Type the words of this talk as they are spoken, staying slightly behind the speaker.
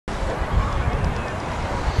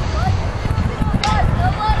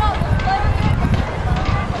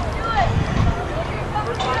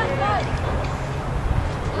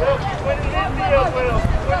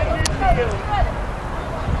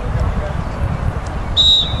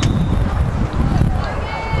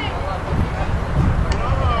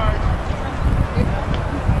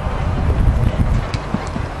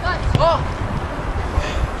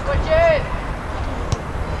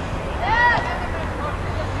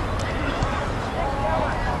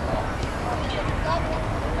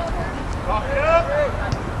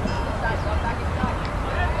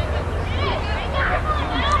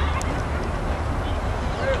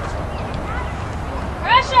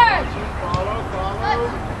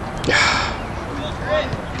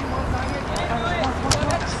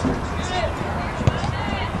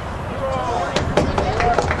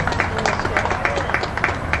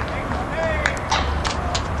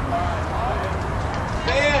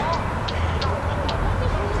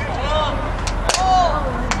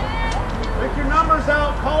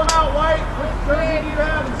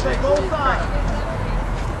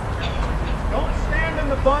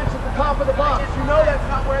bunch at the top of the box. You know that's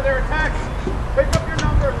not where they're attacked. Pick up your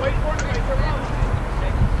number and wait for them to make their run.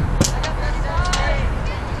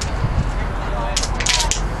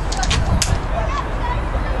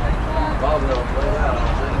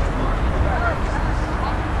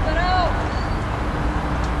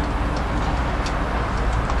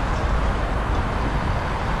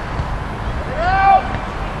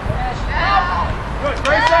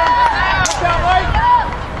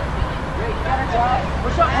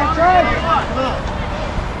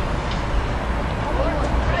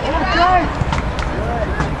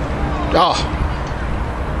 Oh.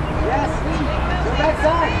 Yes. Go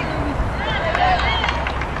backside.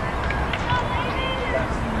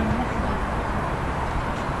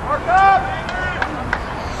 Mark up.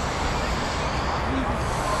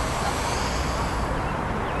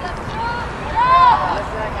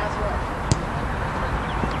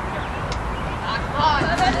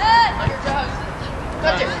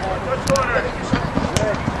 Touch it. Touch corner.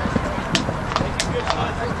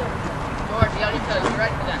 George, you got your toes. You're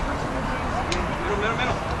right for that.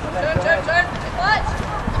 Middle. Turn. Clutch.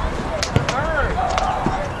 Turn.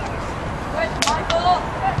 Good, Michael.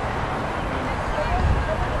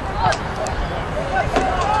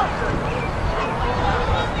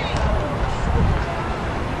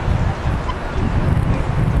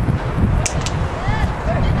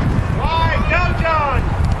 Right, go, John.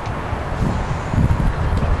 Oh,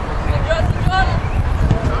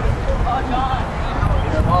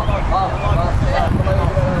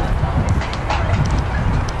 John.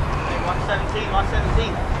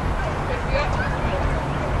 117.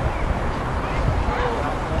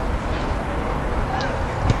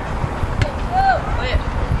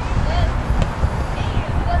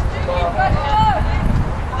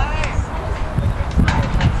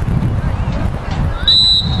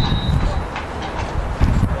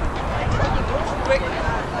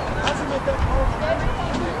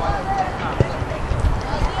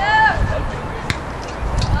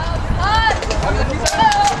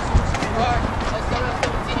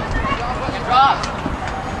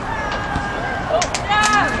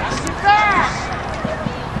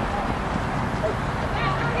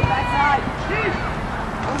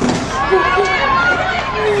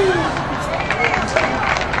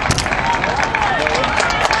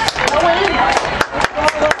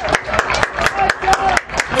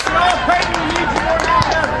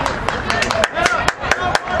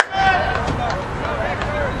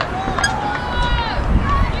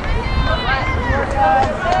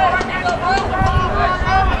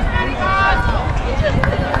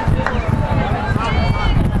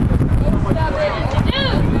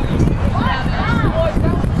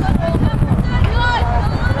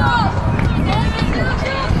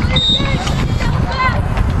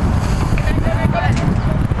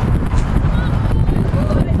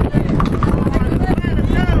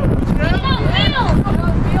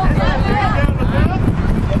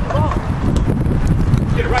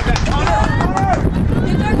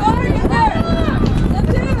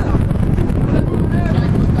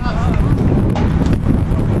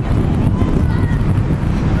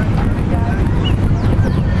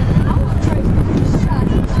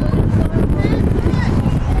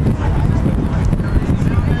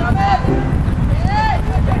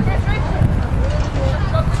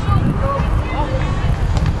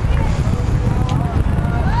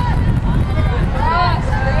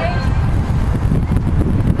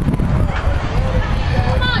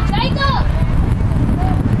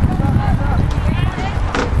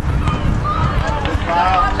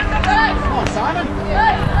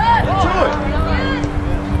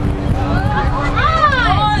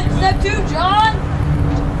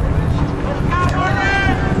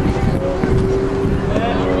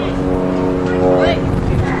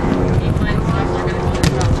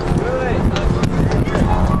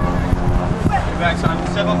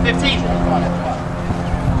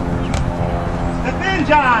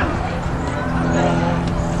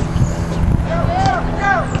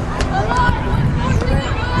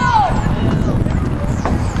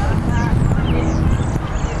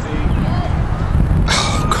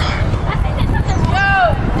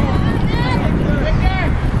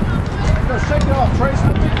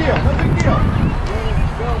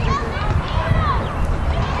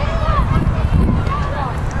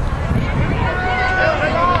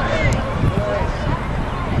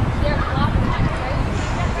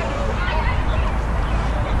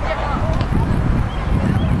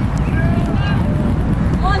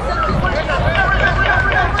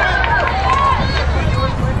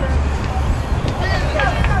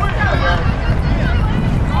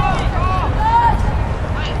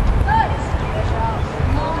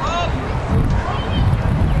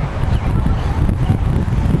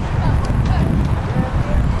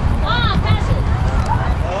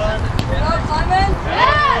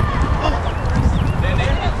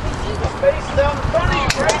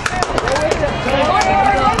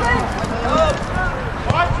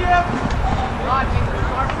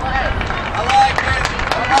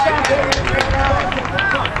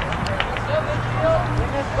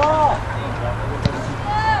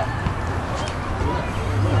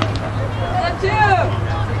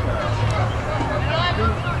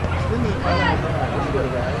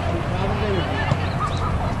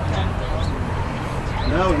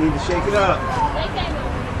 No, we need to shake it up.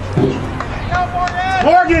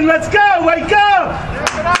 Morgan, let's go! Wake up!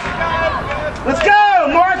 Let's go!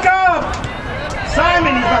 Mark up!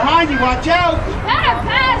 Simon, he's behind you. Watch out! Better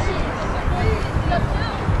passes!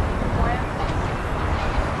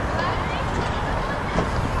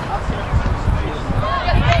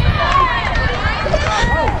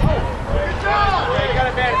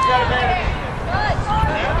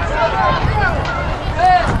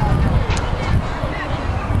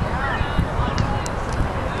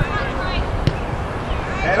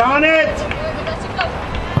 Head on it!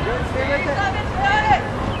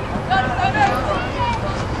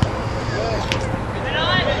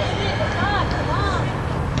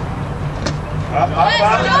 Up, up,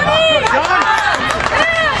 up. John!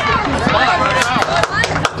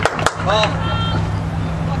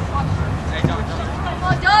 Come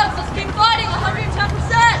on, dogs, let's keep fighting, 110%.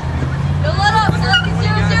 Don't let up, select it 0-0.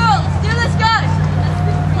 Let's do this, guys. Let's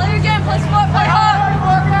play your game, play smart, play hard.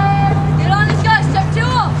 Get on this, guys, step 2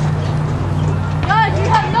 up. Guys, you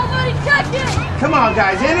have nobody checking. Come on,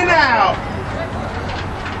 guys, in and out.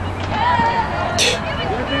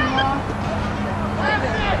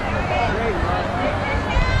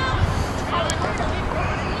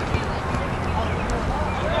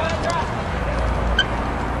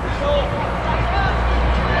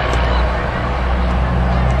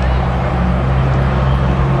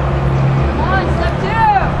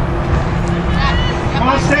 Come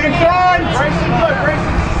on, stay in front. Grayson, look,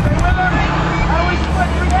 Grayson, stay with him. How is split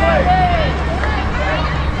 3 play?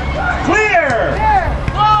 Clear.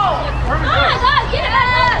 Get it out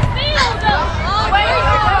of the field.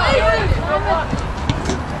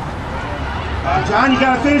 John, you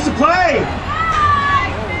gotta finish the play.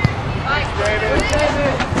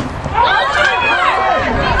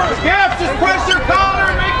 Jeff, just press your collar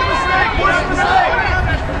and make the mistake. Push the mistake.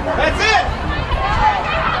 That's it.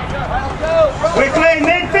 Quickly,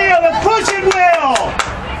 midfield, and push it, Will.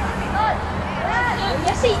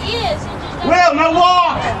 Yes, he is. He just Will, no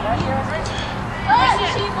walk.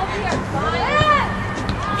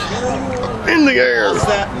 In the air.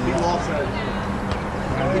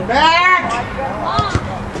 Get back.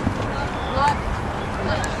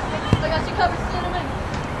 I got you covered, Cinnamon.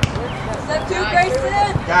 Step 2,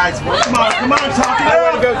 Grayson. Guys, come on, talk it I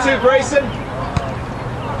want to up. go too, Grayson.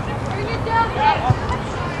 Bring it down.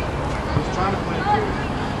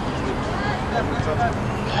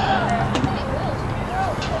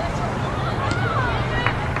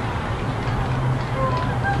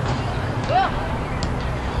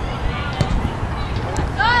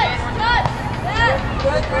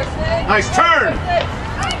 Nice turn.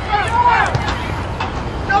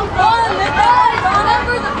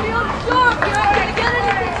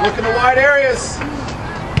 Look in the wide areas.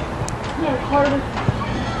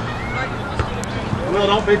 Will,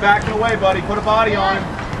 don't be backing away, buddy. Put a body on him.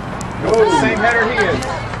 Go the same header he is.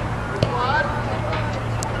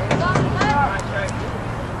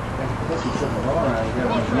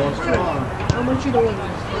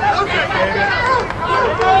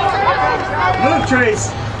 Move,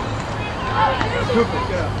 Trace.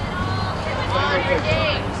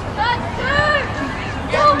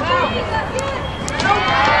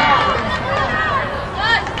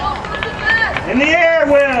 In the air,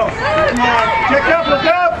 Will. Come on. Check up, look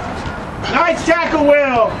up. Nice tackle,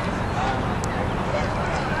 Will.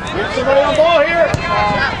 Get somebody on ball here.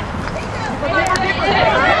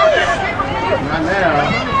 Not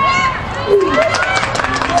now.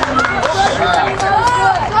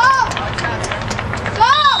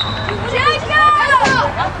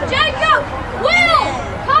 Jacob! Will!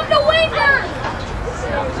 Come to wingers!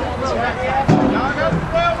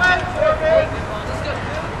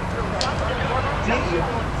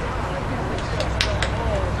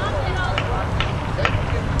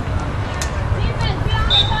 Defense, be on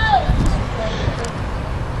the toes!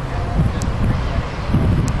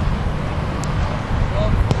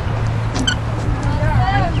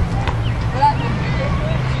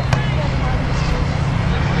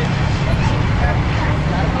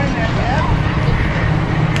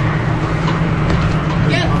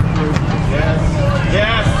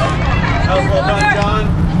 Yes. That was well done, John.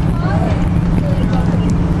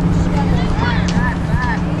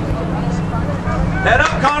 Head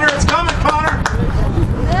up, Connor. It's coming, Connor.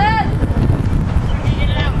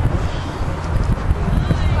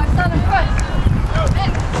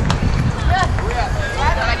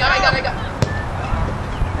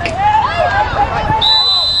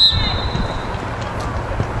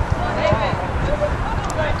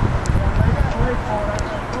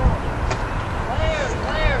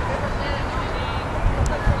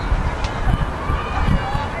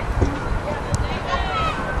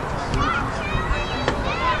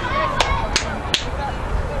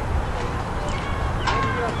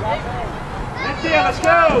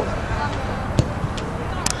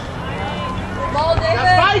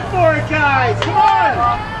 for it, guys. Come on.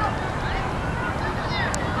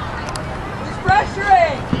 Who's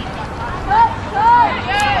pressuring? Let's go.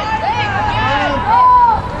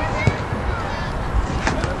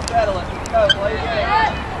 Settle it. Let's go. Play your game.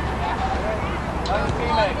 Find your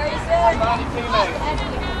teammate. Find your teammate.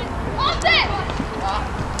 Hold it.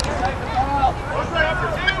 Take the ball. What's that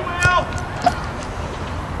for two, Will?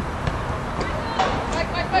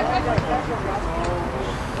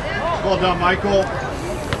 Well done, Michael.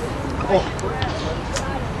 Oh.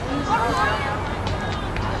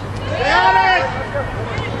 Stay on it.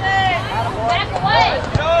 Back away.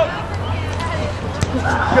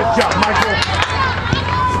 Good job, Michael.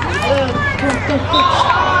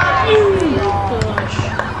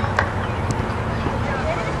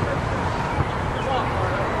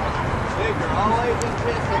 You're always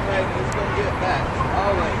anticipating he's going to get back.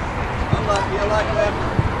 Always. Unlucky, I like that.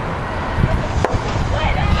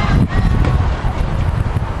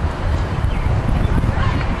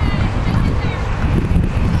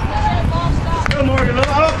 Go, Morgan.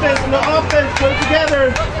 Little offense, put it together.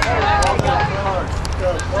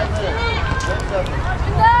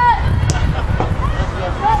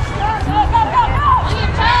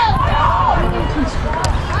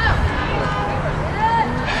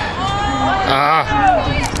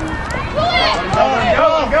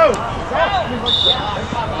 Go.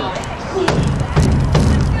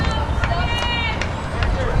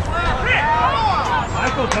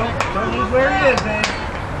 Michael, don't lose where he is, man.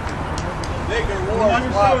 Bigger Come war. on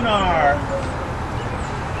your sonar.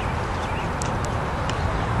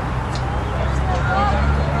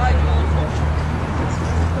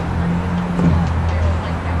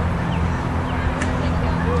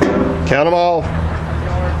 Count them all.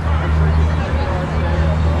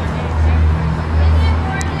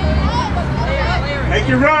 Make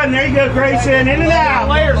your run. There you go, Grayson. In and out.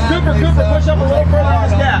 Players, Cooper, push up a little further on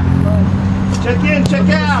this gap. Check in, check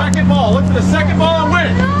out. Second ball. Look for the second ball and win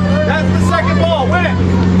it. That's the second ball. Win it.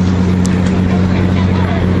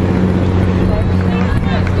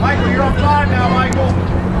 Michael, you're on 5 now, Michael.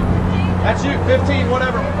 That's you. 15,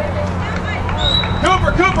 whatever.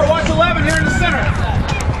 Cooper, watch 11 here in the center.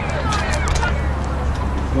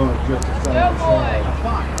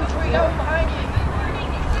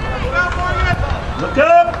 Look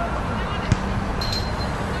up.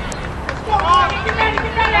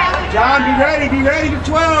 John, be ready for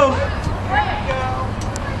 12.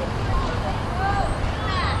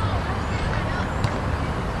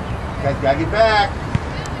 Guys, gotta get back.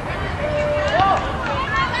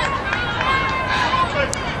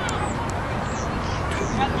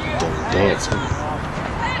 Dancing.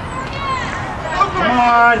 Come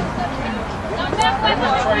on.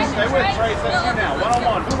 Trace, stay with Trace. That's you now.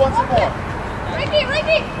 One-on-one. Who wants it more?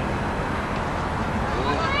 Ricky!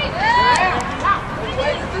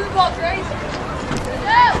 Where's the through ball, Trace?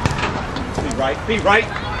 Be right.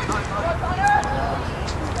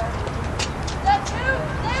 That's two.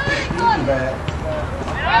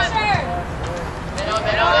 Pressure.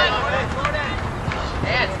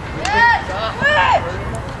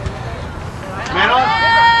 Man on.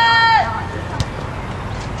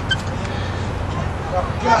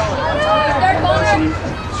 Third corner.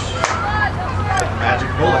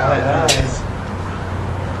 Magic bullet. Nice.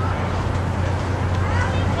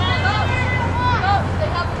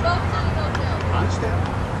 I understand.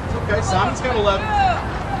 It's okay. Simon's got 11. I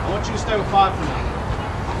want you to stay with 5 for now.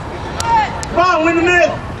 Come on, win the mid.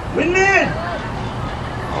 Win mid.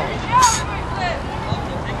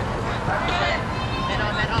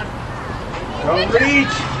 Don't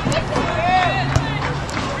reach.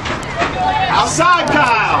 Outside,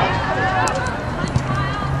 Kyle.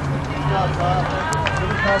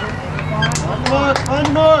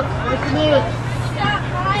 Unmark.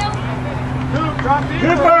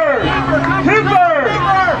 Cooper.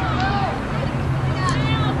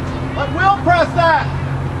 Let Will press that.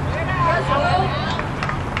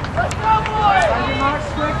 Let's go, boys!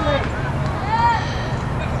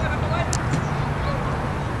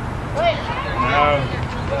 No.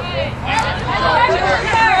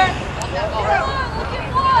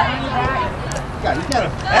 You got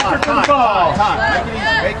it. Effort for the ball. Time.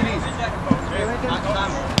 Make it easy.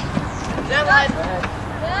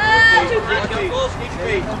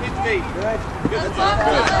 Keep feet. Good.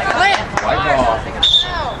 White ball.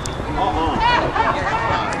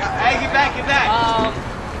 Hey, get back. Get back.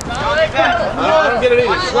 I don't get it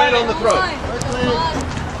either. Just right on the throat.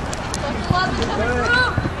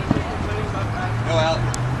 Go out.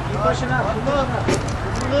 Keep pushing up. Come up.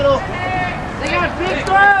 Little. They got a big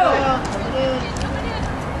throw!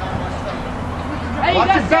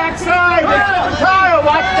 Watch your backside. Kyle,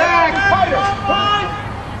 watch back.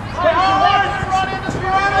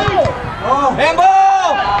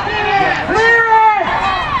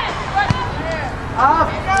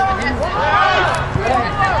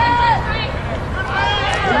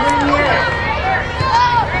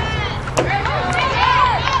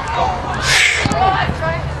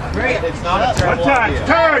 It's not a terrible idea.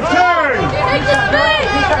 Turn!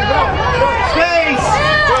 Space!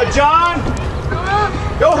 Good, John.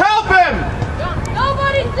 Go help him.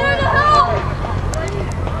 Nobody's there to help!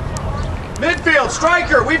 Midfield,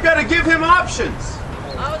 striker, we've got to give him options.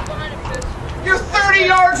 I was behind him, coach. You're 30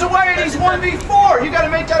 yards away and he's 1v4. You got to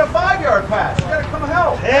make that a 5-yard pass. You got to come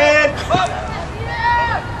help. Head!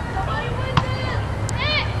 Yeah! Somebody win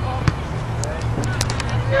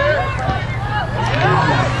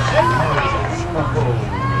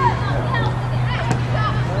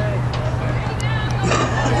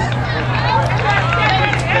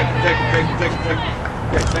Take.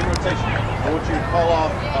 Okay, same rotation. I want you to call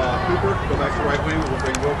off Cooper, go back to right wing. We'll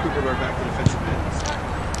bring Will Cooper right back to defensive end.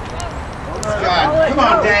 Come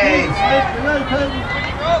on, Dave!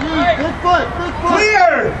 Good foot.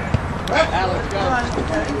 Clear! Alex, go.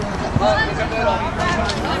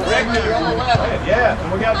 Rick, you're on the left. Yeah, and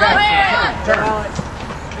we got back. Turn.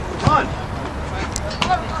 Come on.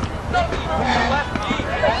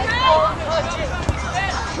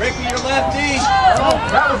 Ricky, your lefty.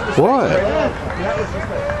 What?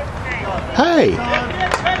 Hey!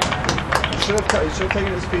 You should have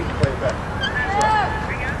taken his feet and played it back.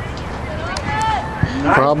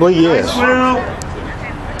 Probably yes. Nice, Will.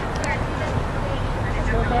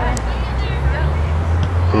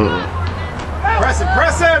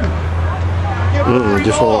 Press him! Give him a free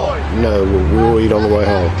Just ball. won't. No, we'll eat on the way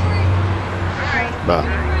home. Bye.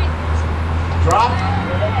 Drop.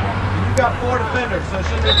 You've got 4 defenders, so it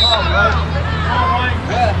shouldn't be a problem, right?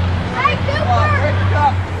 Hey, Cooper!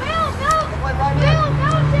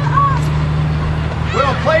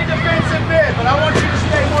 Will, play defensive mid, but I want you to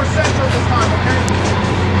stay more central this time, okay?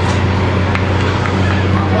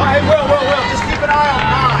 Well, hey, Will, just keep an eye on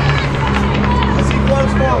 9 as he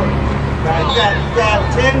flows forward. Got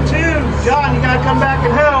 10-2. John, you gotta come back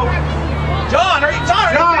and help. John, are you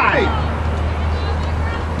tired? John!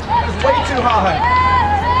 That is way too high.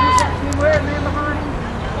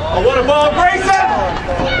 Oh, what a ball, Grayson!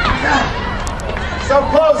 So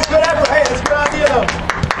close, good effort. Hey, that's a good idea, though.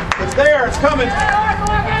 It's there, it's coming.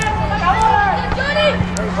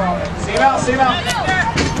 See him out.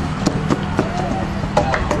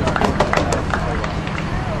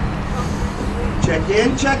 Check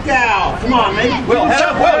in, check out. Come on, maybe. Will, head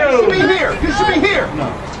up, Will. You should be here.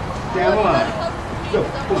 No. Stand one. Go.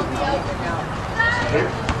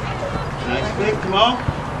 Nice pick, come on.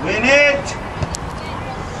 Win it.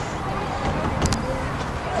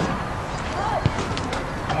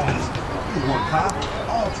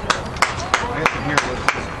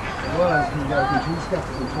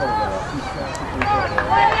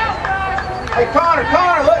 Hey, Connor,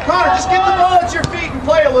 just get the ball at your feet and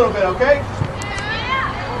play a little bit, okay?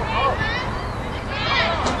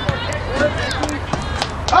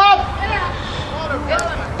 Up!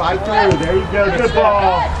 Fight through. There you go. Good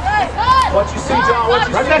ball. What you see, John? What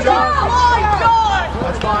you see, John?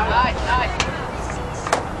 That's fine. Nice.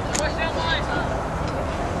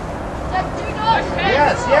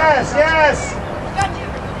 Yes.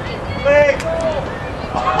 Quick.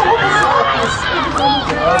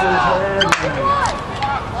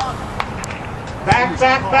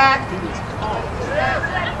 Back.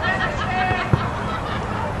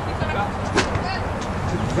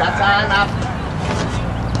 Got time out.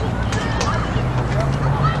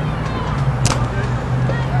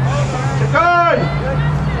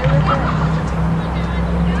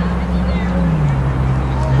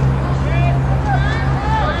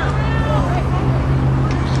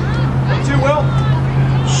 Will.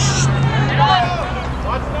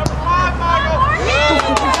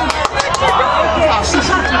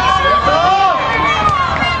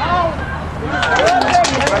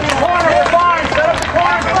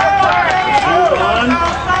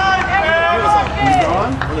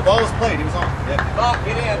 When the ball was played, he was on.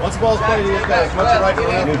 Yeah. Once the ball was played, he was back. Much right to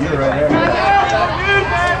left. You're right there.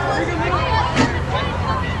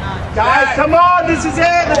 Guys, come on, this is it.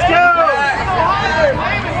 Let's go.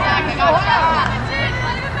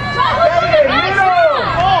 Hey, middle.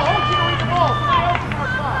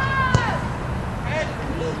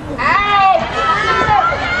 Out.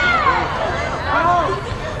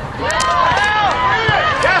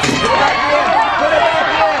 Yes.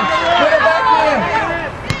 Put it back in.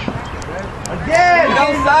 Again. Get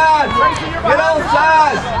on sides.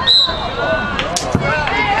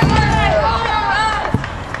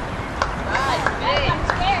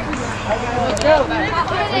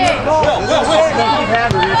 We've had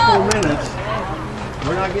it in 4 minutes.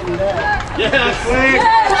 We're not getting that. Yes. Quick.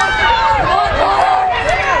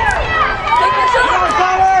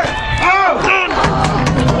 Oh!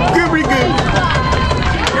 Gooby goo.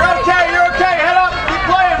 You're okay. Head up. Keep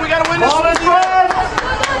playing. We got to win this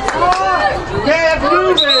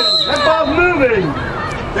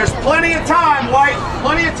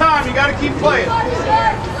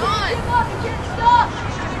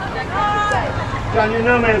John, you're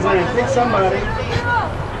no man's land. Pick somebody. Is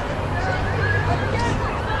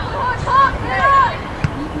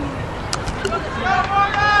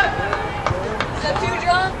that two,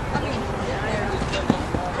 John?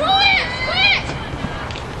 Quit!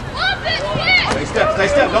 Up it, quit! Stay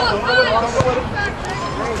step. Don't go with him.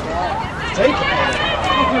 Take it.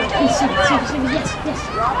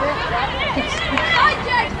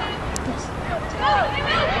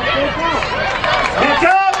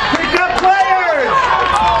 Pick up players!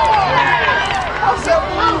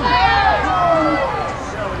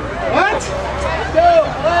 What?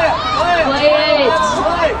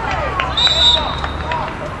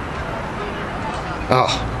 Oh.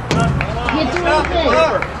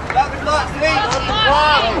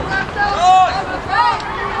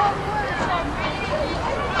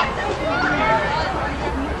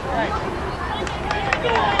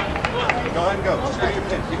 Go ahead and go. Just give me your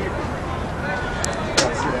pin. Give me your pin.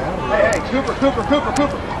 Hey, Cooper.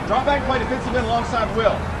 Drop back and play defensive end alongside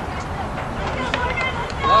Will.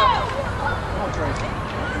 Come on, Tracy.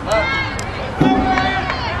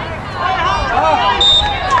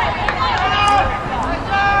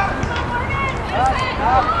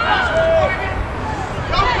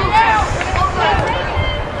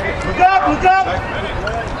 Look up!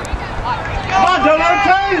 Come on, don't let him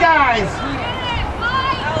turn, guys!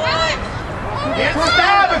 Can't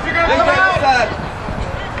stab if you're going to come out.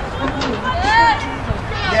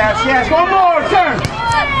 Yes, one more, turn!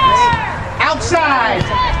 Outside!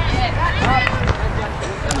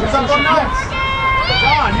 What's up on nuts?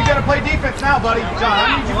 John, you got to play defense now, buddy. John, I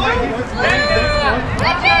need you to play defense.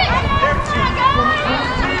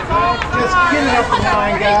 Just get it up the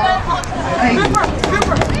line, guys. Hey.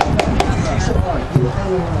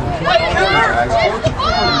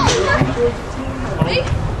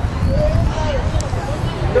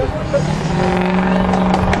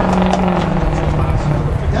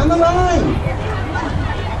 Down the line.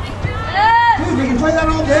 Dude, we can play that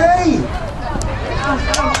all day.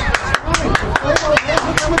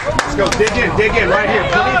 Let's go. Dig in right here.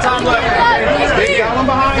 Plenty of time left. Dig in. One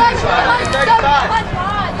behind you.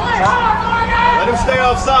 Let him stay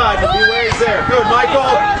offside. Be where he's there. Good, Michael.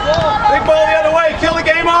 Big ball the other way. Kill the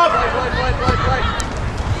game off.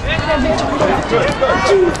 Good.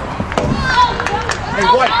 Hey,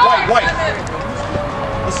 White.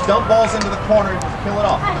 Let's dump balls into the corner and kill it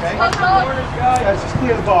off, okay? Guys, just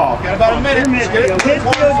clear the ball. Got about a minute. Midfield, you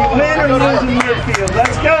win or lose in midfield.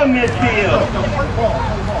 Let's go, midfield. No, play the ball.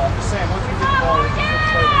 I'm just saying, once we get the ball,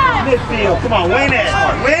 Midfield, come on, win it.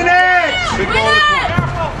 Win it! big ball to the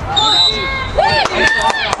corner.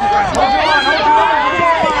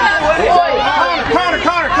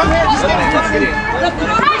 Connor, come here. Just get in.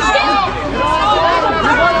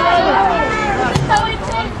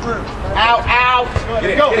 Out. Get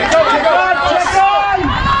it. Go.